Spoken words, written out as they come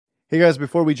Hey guys,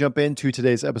 before we jump into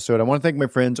today's episode, I want to thank my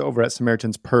friends over at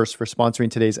Samaritan's Purse for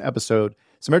sponsoring today's episode.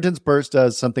 Samaritan's Purse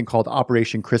does something called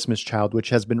Operation Christmas Child, which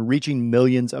has been reaching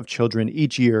millions of children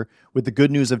each year with the good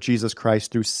news of Jesus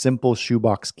Christ through simple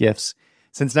shoebox gifts.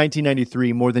 Since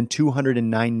 1993, more than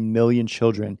 209 million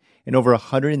children in over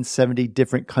 170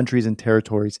 different countries and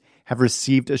territories have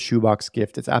received a shoebox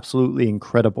gift. It's absolutely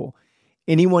incredible.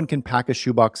 Anyone can pack a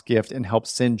shoebox gift and help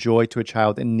send joy to a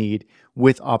child in need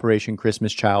with Operation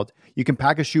Christmas Child. You can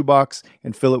pack a shoebox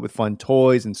and fill it with fun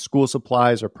toys and school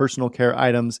supplies or personal care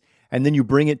items, and then you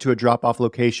bring it to a drop-off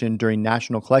location during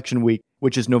National Collection Week,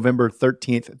 which is November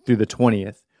 13th through the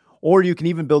 20th. Or you can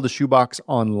even build a shoebox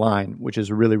online, which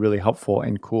is really, really helpful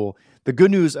and cool. The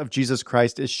good news of Jesus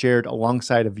Christ is shared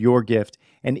alongside of your gift,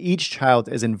 and each child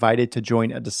is invited to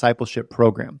join a discipleship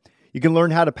program. You can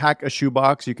learn how to pack a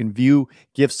shoebox, you can view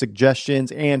gift suggestions,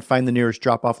 and find the nearest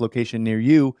drop-off location near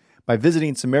you by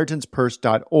visiting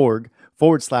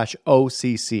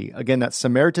samaritanspurse.org/OCC. Again, that's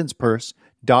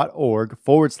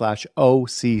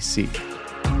samaritanspurse.org/OCC.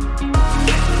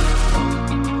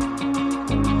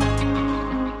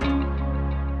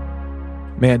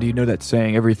 Man, do you know that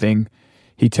saying, everything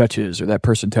he touches or that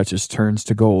person touches turns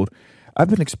to gold? I've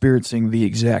been experiencing the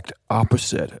exact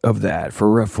opposite of that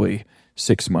for roughly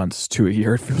 6 months to a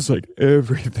year. It feels like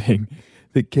everything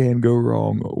that can go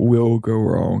wrong will go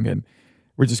wrong. And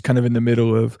we're just kind of in the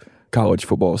middle of college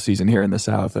football season here in the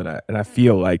South. And I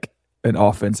feel like an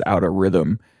offense out of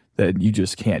rhythm that you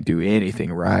just can't do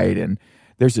anything right. And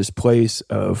there's this place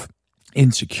of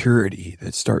insecurity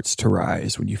that starts to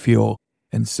rise when you feel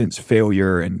and sense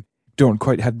failure and don't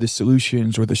quite have the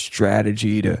solutions or the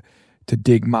strategy to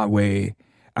dig my way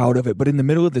out of it. But in the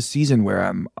middle of the season where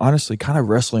I'm honestly kind of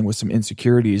wrestling with some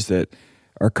insecurities that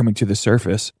are coming to the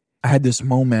surface, I had this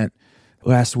moment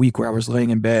last week where I was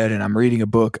laying in bed and I'm reading a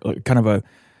book, kind of a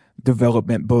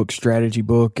development book, strategy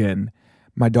book, and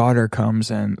my daughter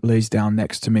comes and lays down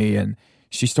next to me and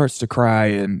she starts to cry,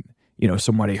 and,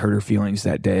 somebody hurt her feelings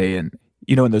that day. And,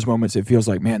 in those moments it feels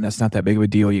like, man, that's not that big of a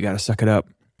deal. You got to suck it up.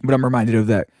 But I'm reminded of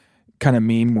that kind of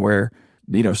meme where,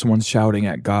 someone's shouting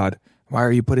at God, why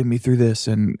are you putting me through this?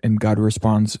 And God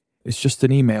responds, it's just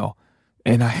an email.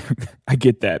 And I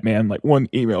get that, man. Like, one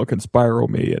email can spiral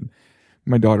me. And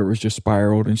my daughter was just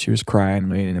spiraled and she was crying,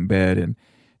 laying in bed. And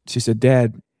she said,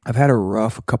 Dad, I've had a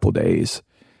rough couple days.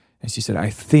 And she said, I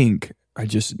think I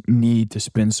just need to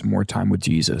spend some more time with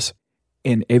Jesus.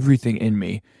 And everything in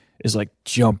me is like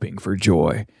jumping for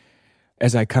joy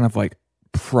as I kind of like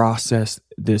process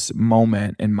this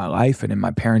moment in my life and in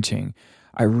my parenting.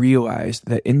 I realized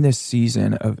that in this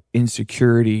season of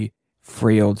insecurity,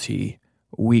 frailty,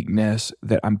 weakness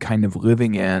that I'm kind of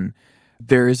living in,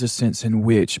 there is a sense in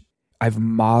which I've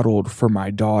modeled for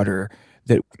my daughter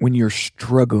that when you're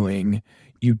struggling,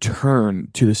 you turn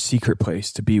to the secret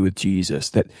place to be with Jesus,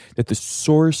 that the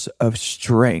source of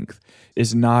strength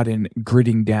is not in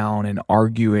gritting down and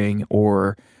arguing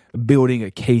or building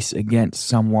a case against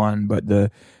someone, but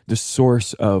the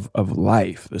source of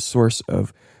life, the source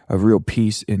of real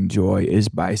peace and joy is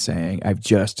by saying, I've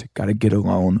just got to get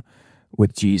alone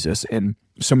with Jesus. And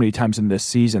so many times in this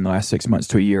season, the last 6 months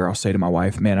to a year, I'll say to my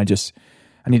wife, man, I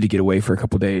need to get away for a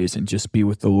couple days and just be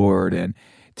with the Lord. And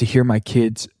to hear my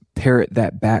kids parrot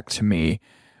that back to me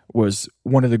was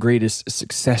one of the greatest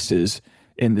successes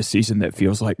in the season that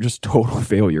feels like just total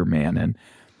failure, man. And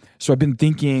so I've been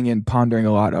thinking and pondering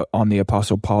a lot on the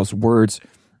Apostle Paul's words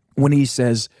when he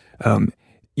says,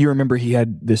 you remember he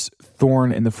had this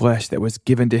thorn in the flesh that was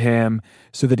given to him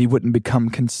so that he wouldn't become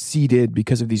conceited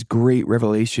because of these great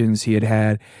revelations he had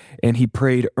had. And he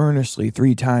prayed earnestly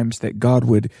 3 times that God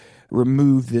would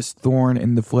remove this thorn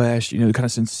in the flesh, kind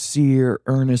of sincere,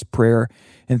 earnest prayer.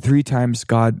 And 3 times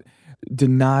God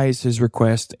denies his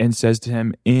request and says to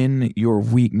him, in your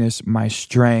weakness, my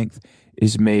strength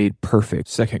is made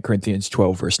perfect. 2 Corinthians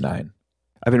 12, verse 9.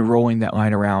 I've been rolling that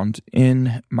line around.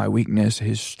 In my weakness,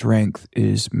 his strength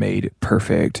is made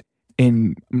perfect.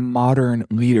 In modern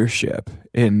leadership,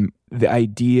 in the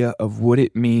idea of what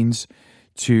it means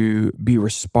to be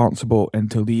responsible and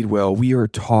to lead well, we are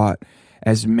taught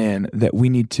as men that we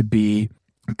need to be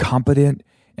competent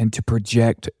and to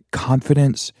project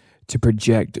confidence, to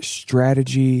project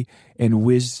strategy and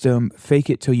wisdom.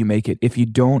 Fake it till you make it. If you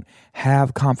don't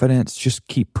have confidence, just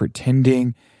keep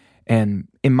pretending. And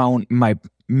in my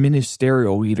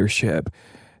ministerial leadership,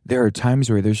 there are times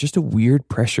where there's just a weird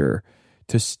pressure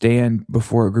to stand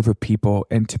before a group of people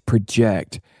and to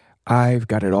project, I've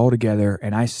got it all together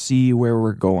and I see where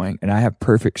we're going and I have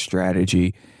perfect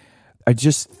strategy. I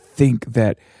just think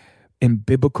that in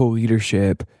biblical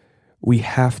leadership, we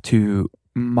have to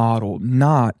model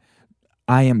not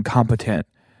I am competent,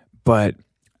 but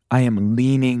I am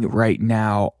leaning right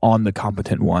now on the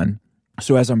competent one.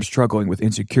 So as I'm struggling with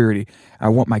insecurity, I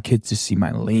want my kids to see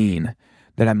my lean,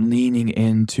 that I'm leaning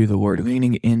into the Lord,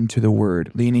 leaning into the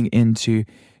Word, leaning into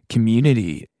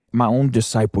community, my own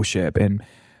discipleship, and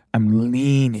I'm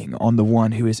leaning on the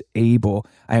one who is able.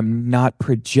 I am not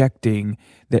projecting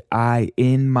that I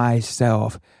in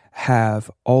myself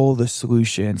have all the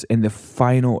solutions and the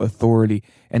final authority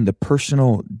and the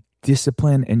personal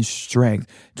discipline and strength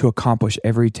to accomplish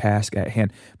every task at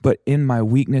hand. But in my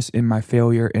weakness, in my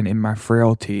failure, and in my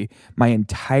frailty, my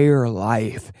entire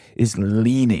life is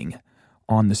leaning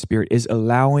on the Spirit, is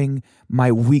allowing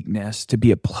my weakness to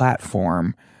be a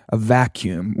platform, a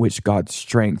vacuum, which God's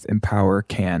strength and power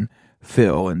can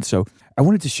fill. And so I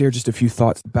wanted to share just a few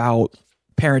thoughts about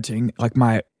parenting, like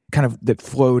my kind of that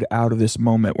flowed out of this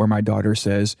moment where my daughter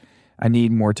says, I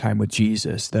need more time with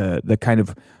Jesus, the kind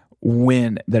of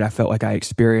win that I felt like I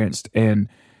experienced, and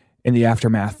in the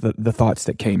aftermath, the thoughts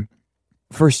that came.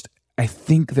 First, I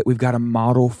think that we've got to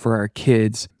model for our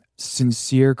kids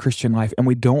sincere Christian life, and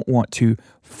we don't want to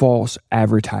false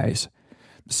advertise.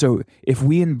 So if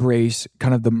we embrace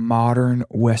kind of the modern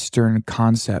Western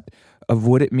concept of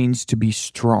what it means to be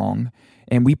strong,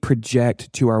 and we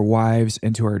project to our wives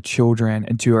and to our children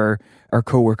and to our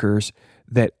coworkers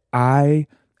that I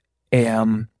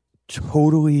am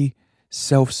totally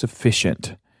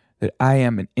self-sufficient, that I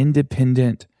am an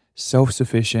independent,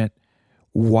 self-sufficient,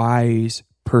 wise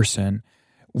person,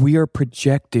 we are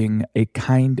projecting a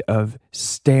kind of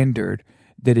standard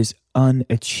that is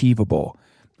unachievable.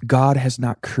 God has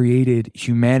not created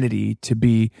humanity to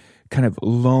be kind of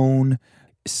lone,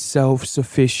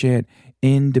 self-sufficient,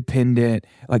 independent.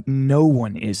 Like, no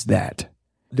one is that.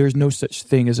 There's no such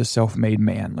thing as a self-made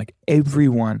man. Like,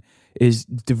 everyone is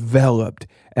developed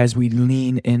as we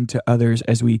lean into others,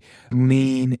 as we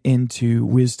lean into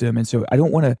wisdom. And so I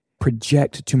don't want to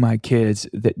project to my kids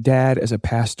that dad as a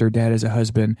pastor, dad as a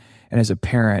husband, and as a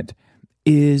parent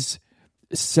is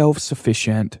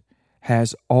self-sufficient,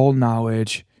 has all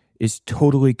knowledge, is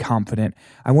totally confident.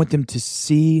 I want them to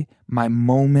see my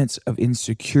moments of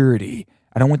insecurity.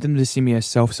 I don't want them to see me as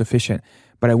self-sufficient,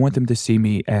 but I want them to see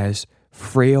me as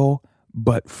frail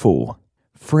but full.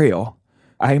 Frail.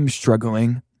 I am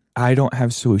struggling. I don't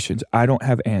have solutions. I don't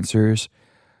have answers.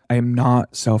 I am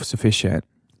not self-sufficient,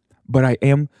 but I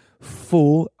am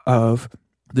full of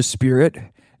the Spirit.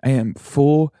 I am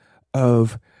full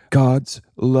of God's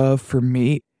love for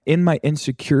me. In my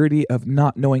insecurity of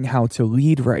not knowing how to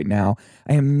lead right now,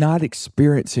 I am not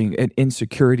experiencing an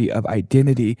insecurity of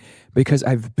identity because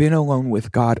I've been alone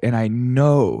with God, and I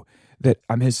know that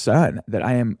I'm His son, that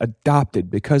I am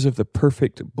adopted because of the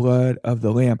perfect blood of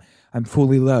the Lamb. I'm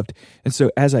fully loved. And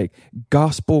so as I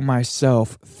gospel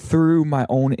myself through my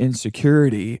own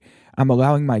insecurity, I'm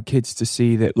allowing my kids to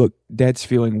see that, look, dad's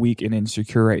feeling weak and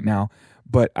insecure right now,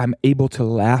 but I'm able to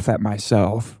laugh at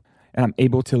myself, and I'm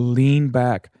able to lean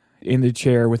back in the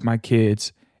chair with my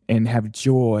kids and have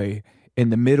joy in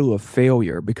the middle of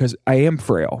failure, because I am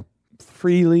frail,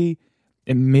 freely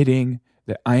admitting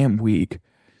that I am weak,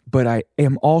 but I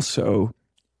am also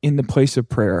in the place of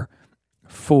prayer,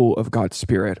 full of God's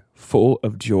Spirit, full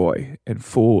of joy, and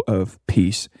full of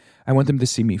peace. I want them to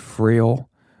see me frail,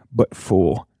 but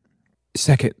full.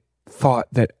 Second thought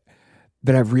that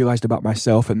I've realized about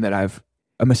myself, and that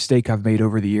a mistake I've made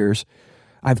over the years,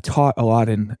 I've taught a lot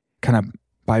in kind of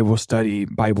Bible study,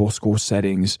 Bible school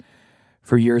settings.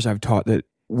 For years, I've taught that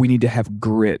we need to have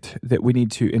grit, that we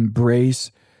need to embrace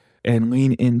and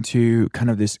lean into kind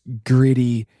of this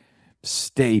gritty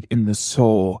state in the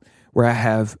soul where I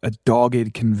have a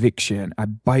dogged conviction. I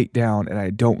bite down and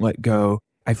I don't let go.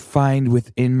 I find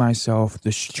within myself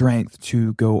the strength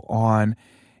to go on.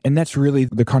 And that's really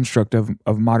the construct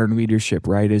of modern leadership,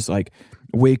 right? Is like,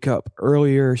 wake up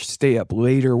earlier, stay up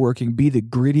later working, be the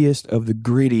grittiest of the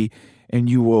gritty, and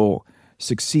you will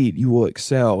succeed, you will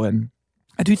excel. And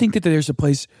I do think that there's a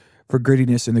place for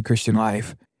grittiness in the Christian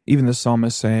life. Even the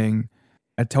psalmist saying,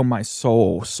 I tell my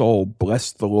soul,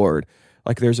 bless the Lord.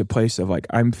 Like, there's a place of like,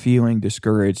 I'm feeling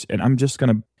discouraged, and I'm just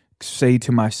going to say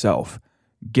to myself,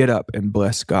 get up and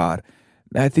bless God.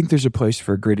 I think there's a place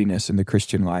for grittiness in the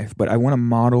Christian life, but I want to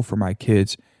model for my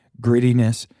kids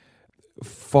grittiness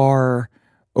far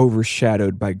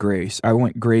overshadowed by grace. I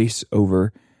want grace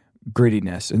over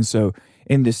grittiness. And so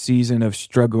in this season of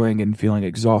struggling and feeling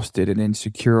exhausted and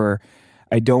insecure,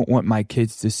 I don't want my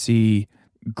kids to see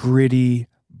gritty,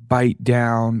 bite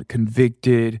down,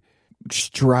 convicted,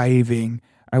 striving.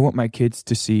 I want my kids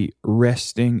to see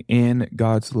resting in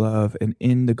God's love and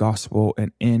in the gospel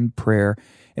and in prayer,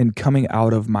 and coming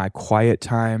out of my quiet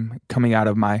time, coming out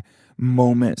of my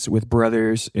moments with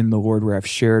brothers in the Lord where I've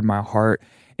shared my heart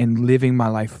and living my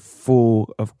life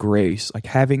full of grace, like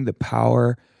having the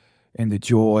power and the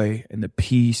joy and the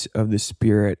peace of the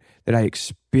Spirit that I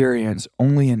experience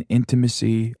only in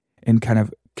intimacy and kind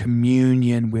of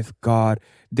communion with God.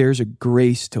 There's a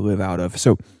grace to live out of.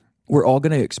 So we're all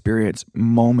going to experience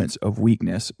moments of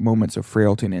weakness, moments of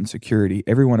frailty and insecurity.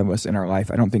 Every one of us in our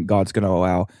life. I don't think God's going to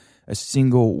allow a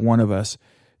single one of us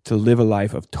to live a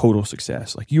life of total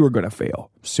success. Like, you are going to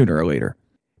fail sooner or later.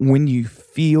 When you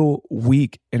feel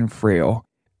weak and frail,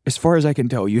 as far as I can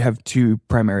tell, you have two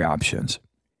primary options.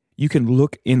 You can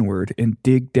look inward and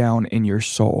dig down in your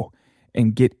soul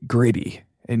and get gritty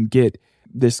and get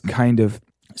this kind of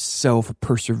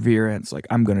self-perseverance, like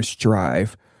I'm going to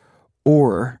strive.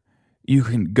 Or you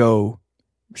can go,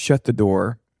 shut the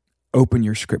door, open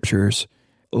your scriptures,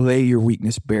 lay your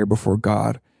weakness bare before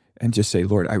God, and just say,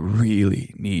 Lord, I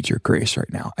really need your grace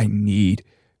right now. I need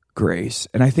grace.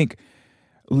 And I think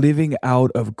living out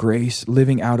of grace,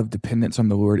 living out of dependence on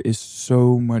the Lord is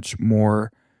so much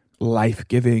more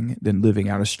life-giving than living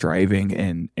out of striving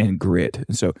and grit.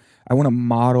 And so I want to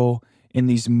model in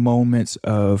these moments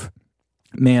of,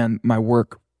 man, my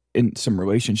work in some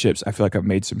relationships, I feel like I've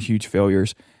made some huge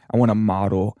failures. I want to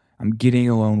model, I'm getting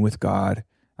alone with God.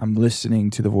 I'm listening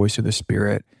to the voice of the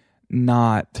Spirit,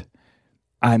 not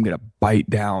I'm going to bite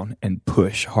down and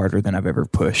push harder than I've ever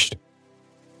pushed.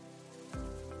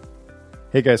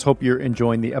 Hey guys, hope you're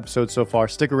enjoying the episode so far.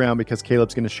 Stick around because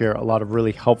Caleb's going to share a lot of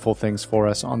really helpful things for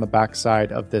us on the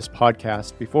backside of this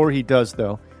podcast. Before he does,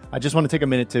 though, I just want to take a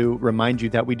minute to remind you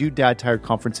that we do Dad Tired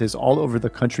conferences all over the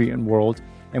country and world,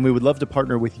 and we would love to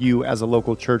partner with you as a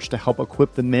local church to help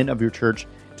equip the men of your church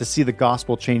to see the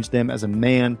gospel change them as a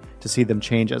man, to see them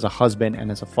change as a husband and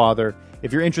as a father.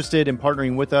 If you're interested in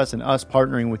partnering with us and us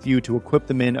partnering with you to equip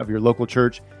the men of your local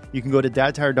church, you can go to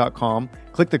dadtired.com,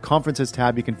 click the conferences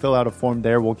tab. You can fill out a form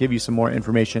there. We'll give you some more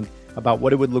information about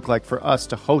what it would look like for us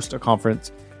to host a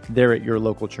conference there at your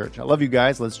local church. I love you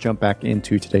guys. Let's jump back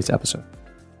into today's episode.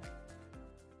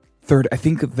 Third, I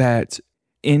think that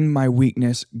in my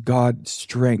weakness, God's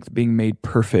strength being made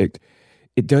perfect,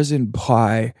 it does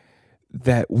imply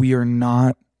that we are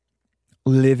not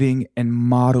living and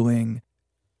modeling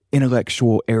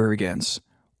intellectual arrogance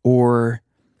or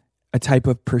a type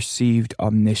of perceived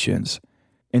omniscience.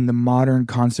 In the modern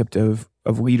concept of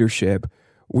leadership,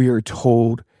 we are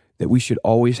told that we should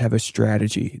always have a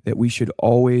strategy, that we should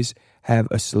always have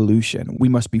a solution. We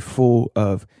must be full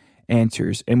of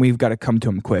answers, and we've got to come to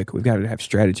them quick. We've got to have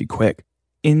strategy quick.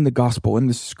 In the gospel, in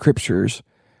the scriptures,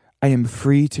 I am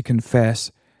free to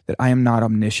confess that I am not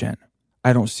omniscient.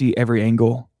 I don't see every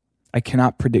angle. I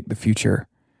cannot predict the future.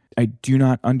 I do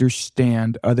not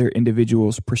understand other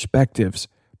individuals' perspectives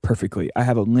perfectly. I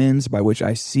have a lens by which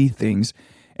I see things,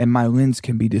 and my lens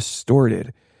can be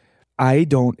distorted. I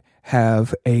don't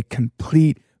have a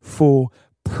complete, full,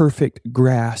 perfect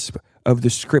grasp of the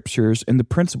scriptures and the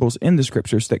principles in the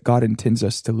scriptures that God intends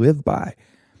us to live by.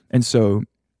 And so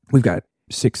we've got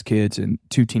 6 kids and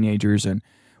 2 teenagers, and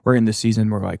we're in the season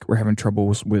where we're having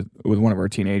troubles with one of our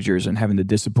teenagers and having to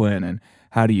discipline and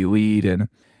how do you lead. And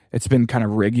it's been kind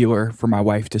of regular for my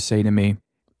wife to say to me,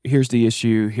 here's the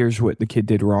issue, here's what the kid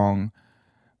did wrong,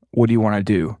 what do you want to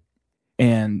do?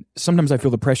 And sometimes I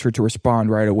feel the pressure to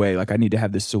respond right away, like I need to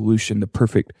have this solution, the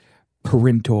perfect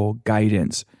parental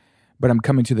guidance. But I'm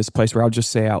coming to this place where I'll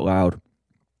just say out loud,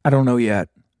 I don't know yet.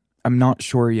 I'm not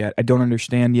sure yet. I don't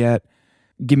understand yet.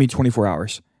 Give me 24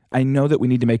 hours. I know that we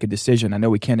need to make a decision. I know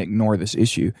we can't ignore this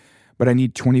issue, but I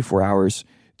need 24 hours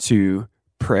to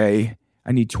pray.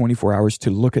 I need 24 hours to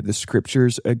look at the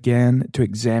scriptures again, to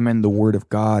examine the word of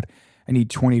God. I need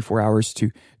 24 hours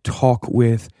to talk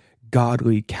with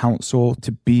godly counsel,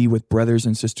 to be with brothers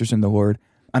and sisters in the Lord.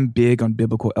 I'm big on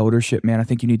biblical eldership, man. I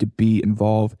think you need to be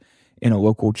involved in a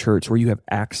local church where you have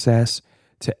access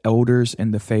to elders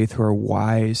in the faith who are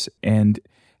wise and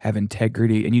have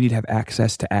integrity, and you need to have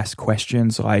access to ask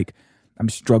questions like, I'm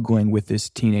struggling with this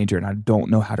teenager and I don't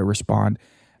know how to respond.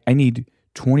 I need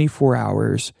 24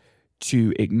 hours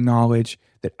to acknowledge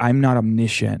that I'm not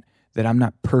omniscient, that I'm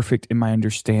not perfect in my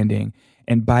understanding.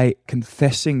 And by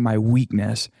confessing my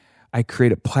weakness, I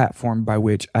create a platform by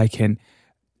which I can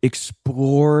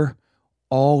explore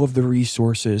all of the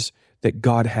resources that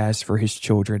God has for his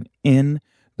children in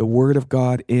the word of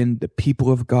God, in the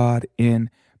people of God,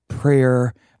 in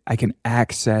prayer. I can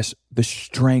access the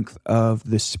strength of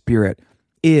the Spirit.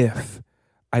 If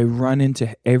I run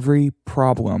into every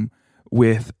problem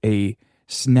with a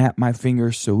snap my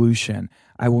fingers solution,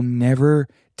 I will never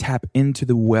tap into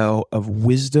the well of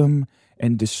wisdom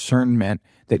and discernment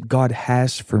that God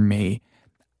has for me.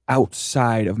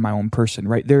 outside of my own person,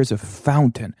 right? There is a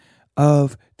fountain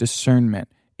of discernment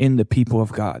in the people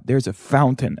of God. There's a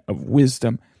fountain of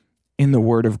wisdom in the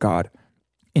Word of God.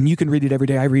 And you can read it every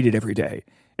day. I read it every day.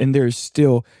 And there's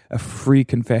still a free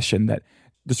confession that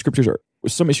the scriptures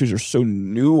some issues are so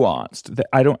nuanced that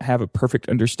I don't have a perfect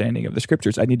understanding of the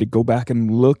scriptures. I need to go back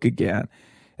and look again.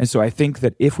 And so I think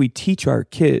that if we teach our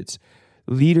kids,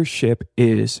 leadership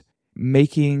is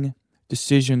making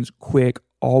decisions quick,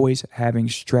 always having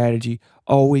strategy,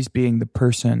 always being the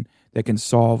person that can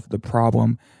solve the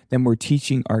problem, then we're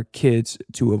teaching our kids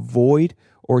to avoid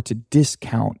or to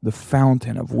discount the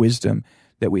fountain of wisdom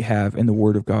that we have in the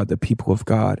Word of God, the people of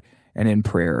God, and in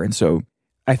prayer. And so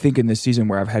I think in this season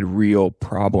where I've had real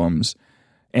problems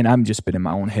and I'm just been in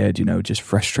my own head, just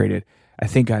frustrated, I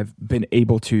think I've been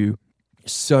able to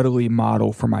subtly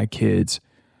model for my kids,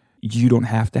 you don't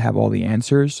have to have all the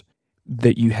answers,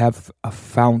 that you have a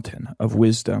fountain of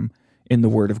wisdom in the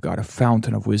Word of God, a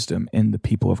fountain of wisdom in the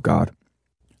people of God.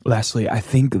 Lastly, I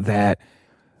think that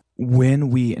when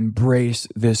we embrace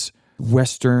this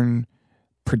Western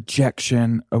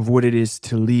projection of what it is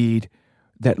to lead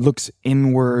that looks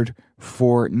inward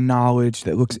for knowledge,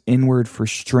 that looks inward for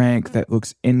strength, that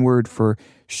looks inward for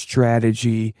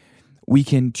strategy, we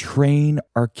can train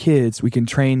our kids, we can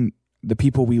train the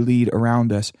people we lead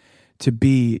around us to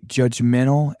be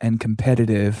judgmental and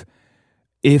competitive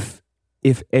if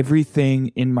everything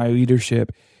in my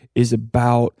leadership is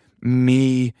about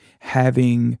me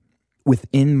having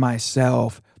within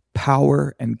myself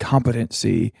power and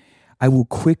competency, I will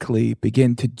quickly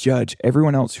begin to judge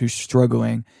everyone else who's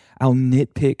struggling. I'll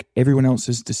nitpick everyone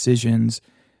else's decisions.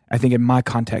 I think in my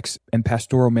context in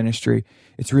pastoral ministry,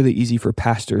 it's really easy for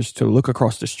pastors to look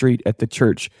across the street at the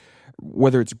church,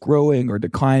 whether it's growing or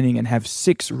declining, and have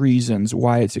 6 reasons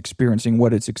why it's experiencing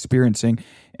what it's experiencing.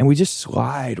 And we just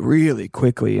slide really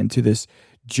quickly into this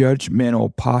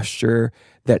judgmental posture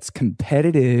that's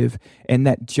competitive, and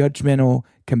that judgmental,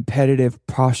 competitive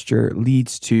posture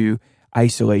leads to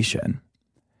isolation.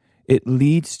 It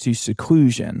leads to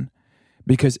seclusion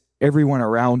because everyone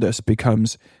around us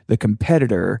becomes the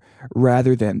competitor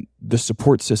rather than the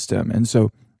support system. And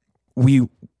so we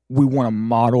want to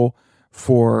model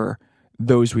for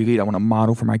those we lead. I want to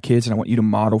model for my kids, and I want you to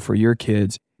model for your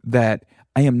kids that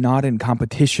I am not in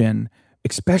competition,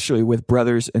 especially with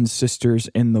brothers and sisters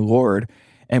in the Lord.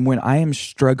 And when I am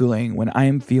struggling, when I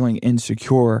am feeling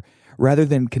insecure, rather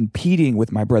than competing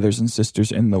with my brothers and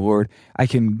sisters in the Lord, I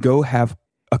can go have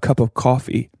a cup of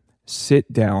coffee,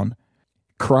 sit down,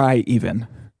 cry even,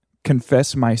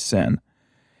 confess my sin,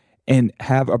 and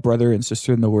have a brother and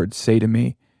sister in the Lord say to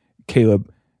me, Caleb,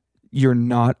 you're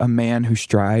not a man who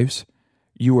strives.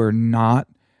 You are not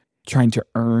trying to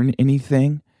earn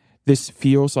anything. This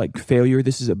feels like failure.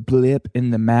 This is a blip in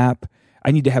the map. I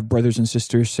need to have brothers and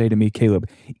sisters say to me, Caleb,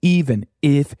 even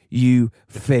if you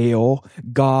fail,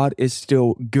 God is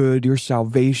still good. Your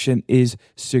salvation is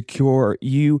secure.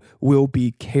 You will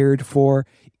be cared for.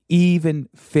 Even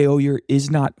failure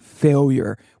is not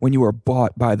failure when you are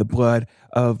bought by the blood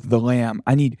of the Lamb.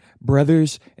 I need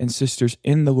brothers and sisters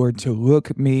in the Lord to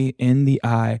look me in the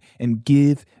eye and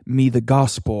give me the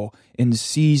gospel in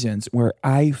seasons where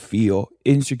I feel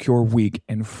insecure, weak,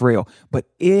 and frail. But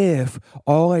if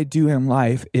all I do in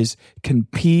life is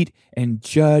compete and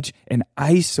judge and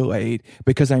isolate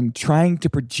because I'm trying to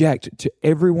project to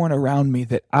everyone around me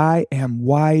that I am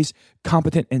wise,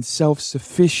 competent, and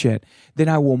self-sufficient, then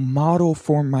I will model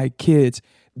for my kids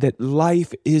that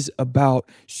life is about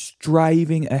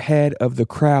striving ahead of the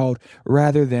crowd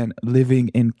rather than living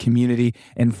in community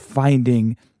and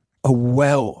finding a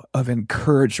well of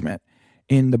encouragement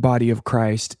in the body of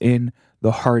Christ in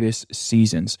the hardest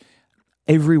seasons.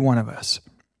 Every one of us,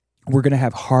 we're going to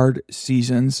have hard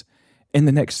seasons in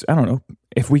the next, I don't know,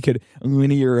 if we could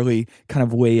linearly kind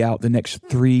of lay out the next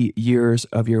 3 years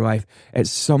of your life, at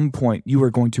some point you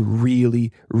are going to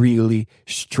really, really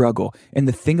struggle. And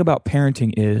the thing about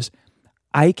parenting is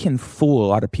I can fool a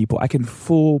lot of people. I can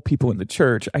fool people in the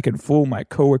church. I can fool my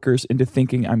coworkers into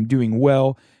thinking I'm doing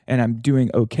well and I'm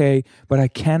doing okay, but I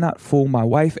cannot fool my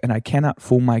wife and I cannot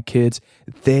fool my kids.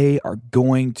 They are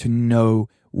going to know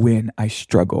when I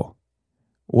struggle.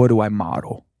 What do I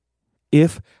model?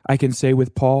 If I can say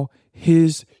with Paul,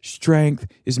 his strength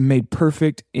is made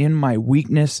perfect in my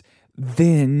weakness,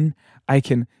 then I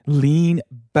can lean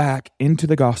back into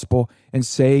the gospel and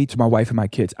say to my wife and my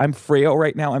kids, I'm frail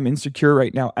right now, I'm insecure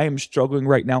right now, I am struggling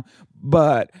right now,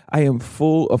 but I am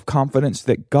full of confidence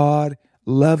that God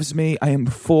loves me. I am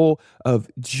full of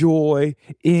joy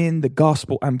in the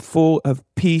gospel. I'm full of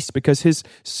peace because his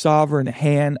sovereign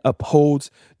hand upholds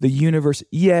the universe.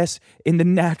 Yes, in the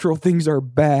natural things are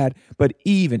bad, but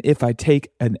even if I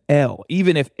take an L,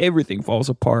 even if everything falls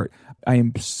apart, I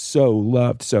am so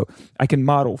loved. So I can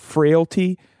model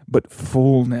frailty, but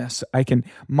fullness. I can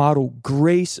model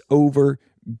grace over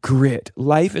grit.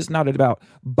 Life is not about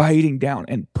biting down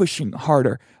and pushing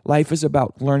harder. Life is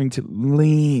about learning to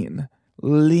lean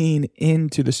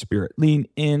into the Spirit, lean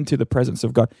into the presence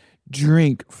of God,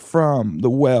 drink from the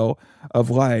well of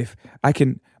life. I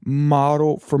can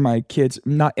model for my kids,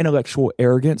 not intellectual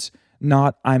arrogance,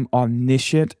 not I'm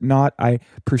omniscient, not I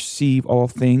perceive all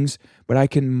things, but I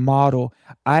can model.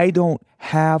 I don't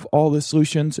have all the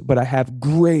solutions, but I have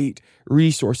great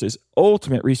resources,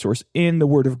 ultimate resource in the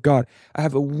Word of God. I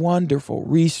have a wonderful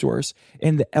resource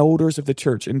in the elders of the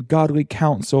church and godly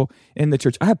counsel in the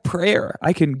church. I have prayer.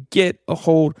 I can get a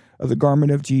hold of the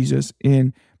garment of Jesus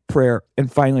in prayer.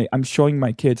 And finally, I'm showing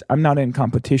my kids I'm not in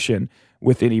competition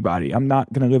with anybody. I'm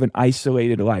not going to live an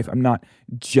isolated life. I'm not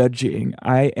judging.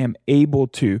 I am able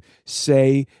to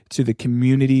say to the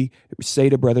community, say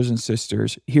to brothers and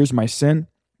sisters, here's my sin,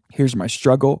 here's my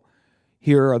struggle,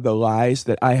 here are the lies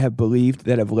that I have believed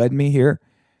that have led me here.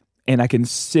 And I can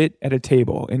sit at a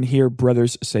table and hear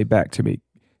brothers say back to me,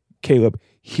 Caleb,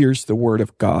 here's the word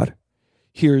of God.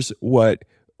 Here's what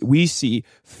we see: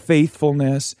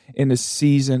 faithfulness in a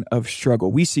season of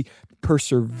struggle. We see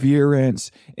perseverance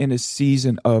in a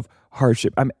season of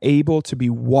hardship. I'm able to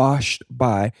be washed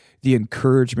by the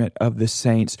encouragement of the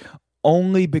saints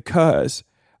only because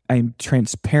I'm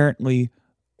transparently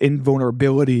in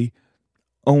vulnerability,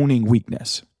 owning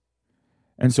weakness.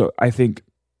 And so I think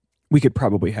we could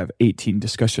probably have 18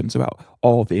 discussions about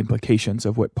all the implications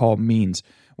of what Paul means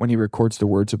when he records the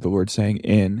words of the Lord saying,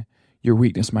 in your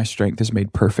weakness, my strength is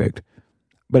made perfect.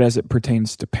 But as it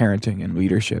pertains to parenting and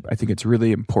leadership, I think it's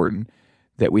really important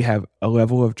that we have a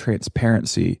level of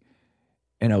transparency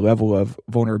and a level of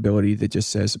vulnerability that just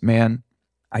says, man,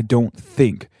 I don't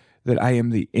think that I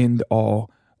am the end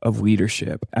all of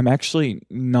leadership. I'm actually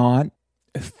not,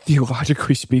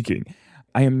 theologically speaking,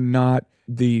 I am not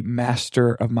the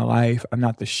master of my life. I'm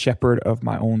not the shepherd of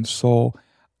my own soul.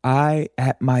 I,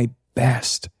 at my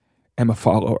best, am a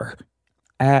follower.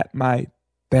 At my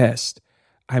best,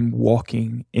 I'm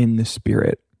walking in the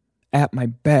Spirit. At my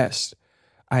best,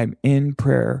 I'm in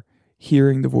prayer,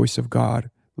 hearing the voice of God,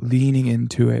 leaning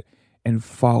into it, and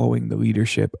following the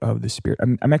leadership of the Spirit.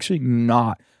 I'm actually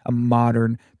not a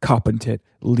modern, competent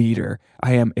leader.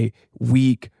 I am a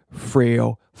weak,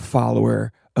 frail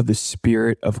follower of the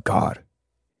Spirit of God.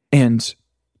 And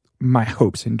my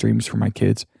hopes and dreams for my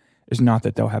kids is not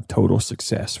that they'll have total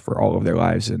success for all of their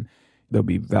lives and they'll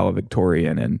be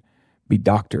valedictorian and be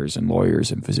doctors and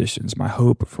lawyers and physicians. My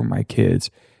hope for my kids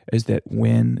is that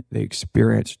when they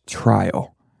experience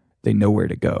trial, they know where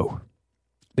to go.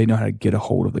 They know how to get a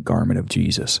hold of the garment of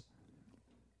Jesus.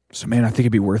 So, man, I think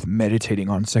it'd be worth meditating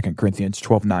on 2 Corinthians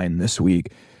 12:9 this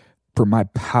week. For my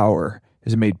power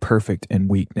is made perfect in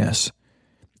weakness.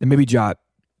 And maybe jot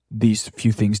these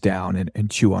few things down and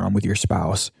chew on them with your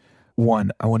spouse.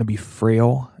 1, I want to be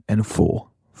frail and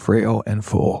full. Frail and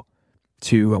full.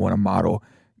 2, I want to model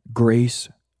grace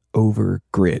over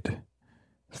grit.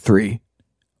 3,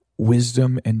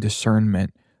 wisdom and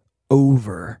discernment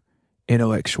over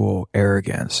intellectual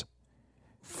arrogance.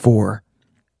 4,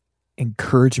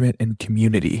 encouragement and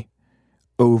community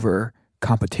over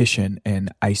competition and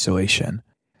isolation.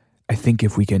 I think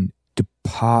if we can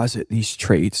deposit these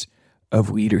traits of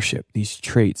leadership, these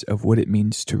traits of what it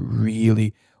means to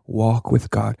really walk with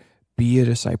God, be a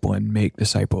disciple and make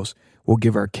disciples, will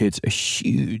give our kids a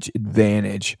huge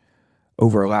advantage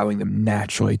over allowing them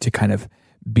naturally to kind of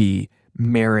be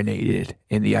marinated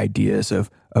in the ideas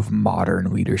of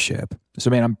modern leadership. So,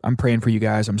 man, I'm praying for you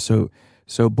guys. I'm so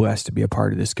blessed to be a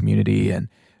part of this community and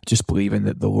just believing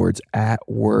that the Lord's at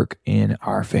work in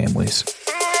our families.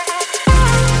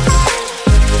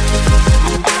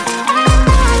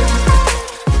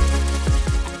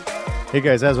 Hey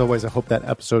guys, as always, I hope that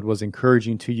episode was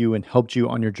encouraging to you and helped you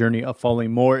on your journey of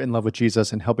falling more in love with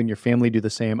Jesus and helping your family do the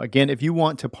same. Again, if you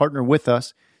want to partner with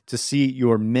us to see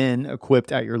your men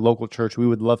equipped at your local church, we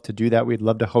would love to do that. We'd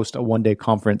love to host a one-day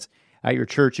conference at your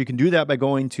church. You can do that by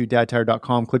going to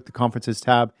dadtire.com, click the conferences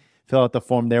tab, fill out the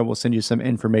form there. We'll send you some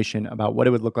information about what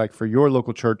it would look like for your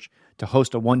local church to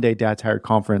host a one-day Dad Tired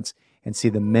conference and see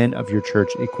the men of your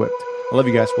church equipped. I love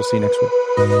you guys. We'll see you next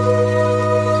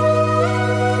week.